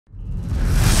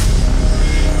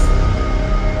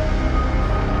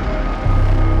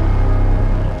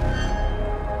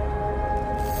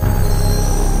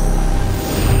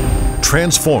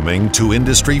Transforming to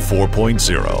Industry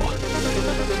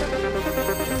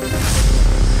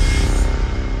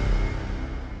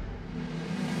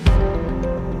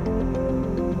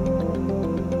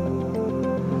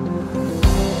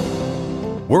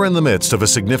We're in the midst of a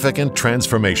significant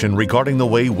transformation regarding the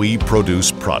way we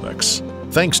produce products,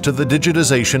 thanks to the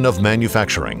digitization of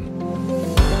manufacturing.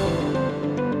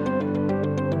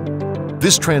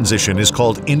 This transition is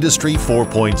called Industry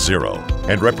 4.0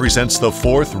 and represents the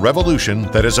fourth revolution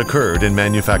that has occurred in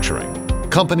manufacturing.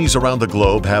 Companies around the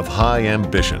globe have high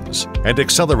ambitions and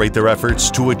accelerate their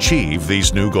efforts to achieve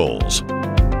these new goals.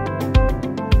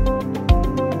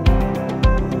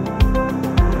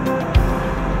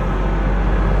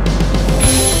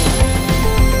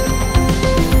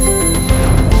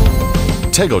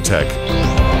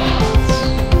 TaeguTec.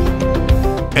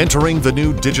 Entering the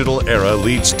new digital era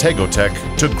leads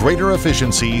TaeguTec to greater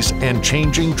efficiencies and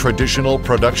changing traditional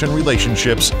production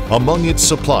relationships among its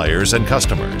suppliers and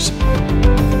customers.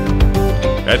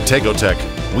 At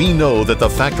TaeguTec, we know that the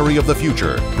factory of the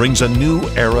future brings a new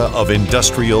era of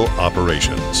industrial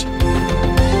operations.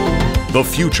 The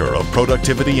future of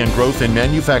productivity and growth in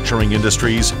manufacturing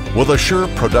industries will assure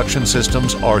production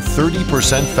systems are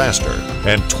 30% faster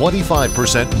and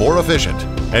 25% more efficient,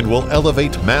 and will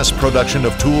elevate mass production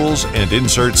of tools and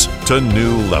inserts to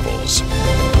new levels.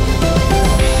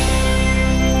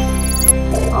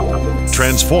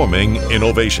 Transforming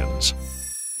innovations.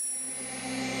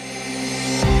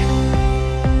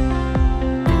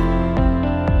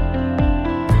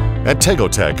 At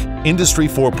TaeguTec, Industry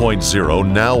 4.0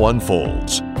 now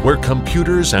unfolds, where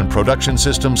computers and production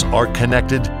systems are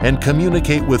connected and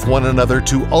communicate with one another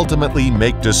to ultimately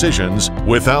make decisions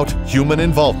without human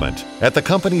involvement at the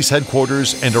company's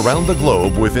headquarters and around the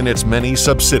globe within its many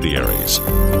subsidiaries.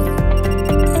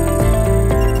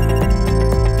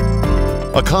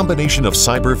 A combination of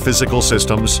cyber-physical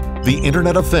systems, the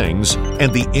Internet of Things,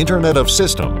 and the Internet of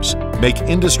Systems make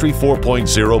Industry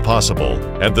 4.0 possible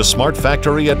and the smart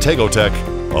factory at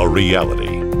TaeguTec a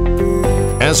reality.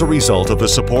 As a result of the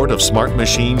support of smart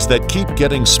machines that keep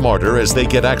getting smarter as they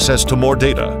get access to more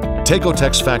data,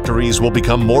 TaeguTec's factories will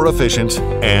become more efficient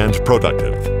and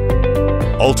productive.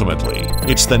 Ultimately,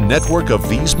 it's the network of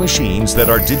these machines that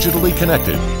are digitally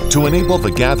connected to enable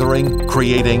the gathering,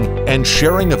 creating, and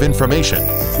sharing of information,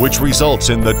 which results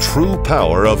in the true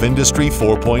power of Industry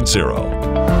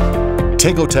 4.0.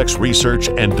 TaeguTec's research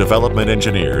and development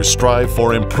engineers strive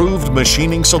for improved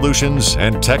machining solutions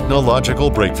and technological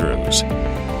breakthroughs.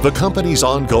 The company's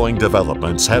ongoing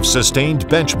developments have sustained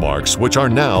benchmarks which are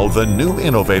now the new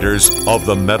innovators of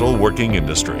the metalworking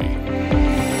industry.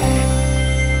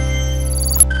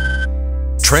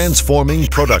 Transforming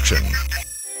production.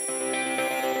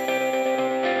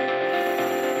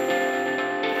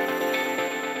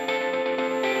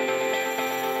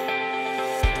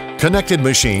 Connected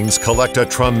machines collect a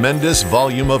tremendous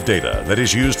volume of data that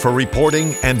is used for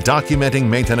reporting and documenting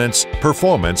maintenance,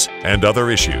 performance, and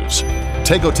other issues.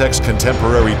 TaeguTec's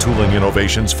contemporary tooling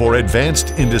innovations for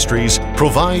advanced industries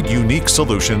provide unique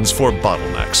solutions for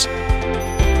bottlenecks.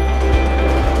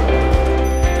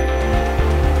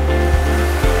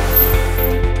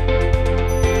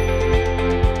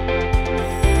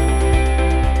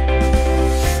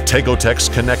 TaeguTec's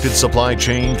connected supply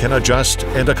chain can adjust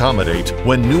and accommodate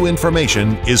when new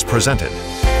information is presented.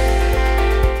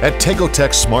 At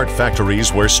TaeguTec's smart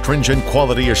factories, where stringent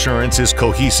quality assurance is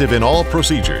cohesive in all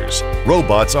procedures,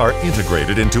 robots are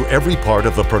integrated into every part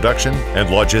of the production and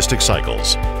logistic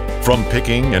cycles. From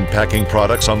picking and packing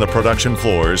products on the production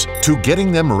floors to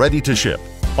getting them ready to ship,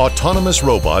 autonomous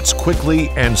robots quickly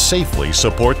and safely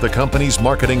support the company's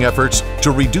marketing efforts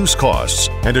to reduce costs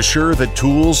and assure that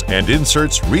tools and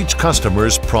inserts reach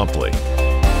customers promptly.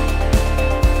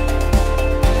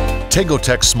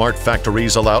 TaeguTec smart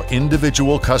factories allow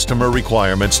individual customer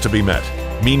requirements to be met,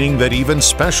 meaning that even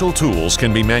special tools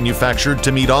can be manufactured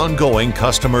to meet ongoing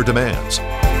customer demands.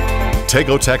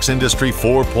 TaeguTec's Industry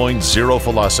 4.0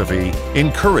 philosophy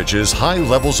encourages high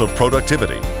levels of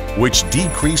productivity, which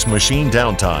decrease machine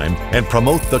downtime and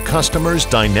promote the customer's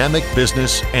dynamic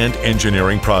business and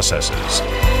engineering processes.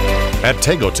 At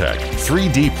TaeguTec,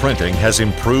 3D printing has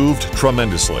improved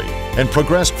tremendously and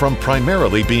progressed from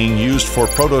primarily being used for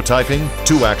prototyping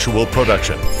to actual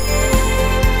production.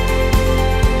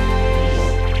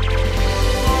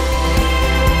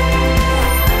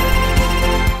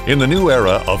 In the new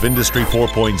era of Industry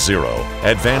 4.0,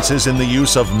 advances in the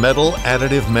use of metal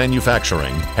additive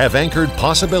manufacturing have anchored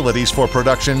possibilities for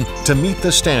production to meet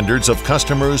the standards of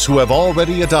customers who have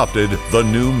already adopted the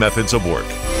new methods of work.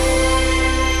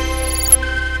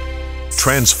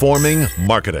 Transforming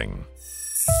marketing.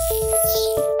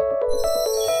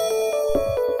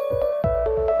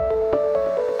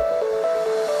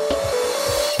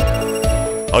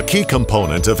 A key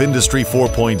component of Industry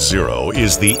 4.0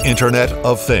 is the Internet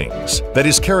of Things that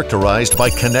is characterized by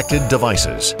connected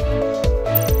devices.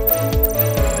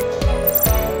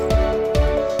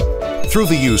 Through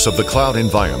the use of the cloud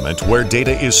environment where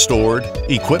data is stored,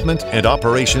 equipment and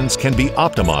operations can be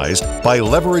optimized by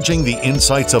leveraging the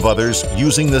insights of others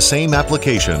using the same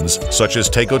applications such as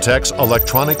TaeguTec's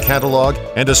electronic catalog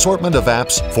and assortment of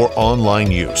apps for online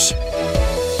use.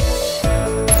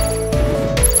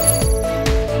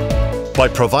 By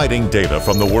providing data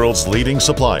from the world's leading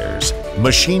suppliers,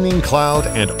 machining cloud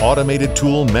and automated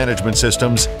tool management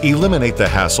systems eliminate the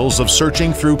hassles of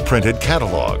searching through printed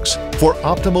catalogs for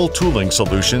optimal tooling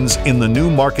solutions in the new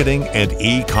marketing and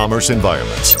e-commerce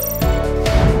environments.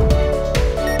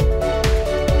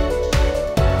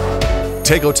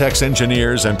 TaeguTec's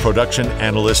engineers and production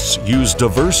analysts use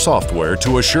diverse software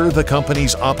to assure the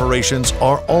company's operations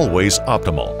are always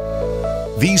optimal.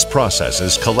 These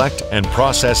processes collect and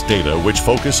process data which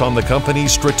focus on the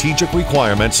company's strategic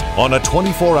requirements on a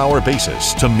 24-hour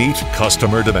basis to meet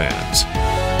customer demands.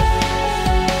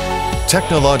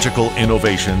 Technological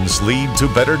innovations lead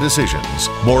to better decisions,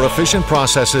 more efficient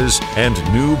processes, and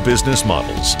new business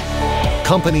models.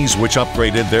 Companies which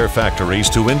upgraded their factories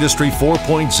to Industry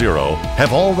 4.0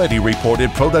 have already reported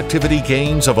productivity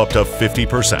gains of up to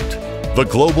 50%. The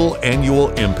global annual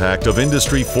impact of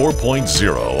Industry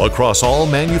 4.0 across all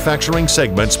manufacturing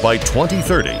segments by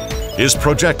 2030 is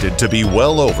projected to be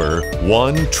well over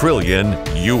 $1 trillion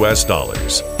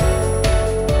US.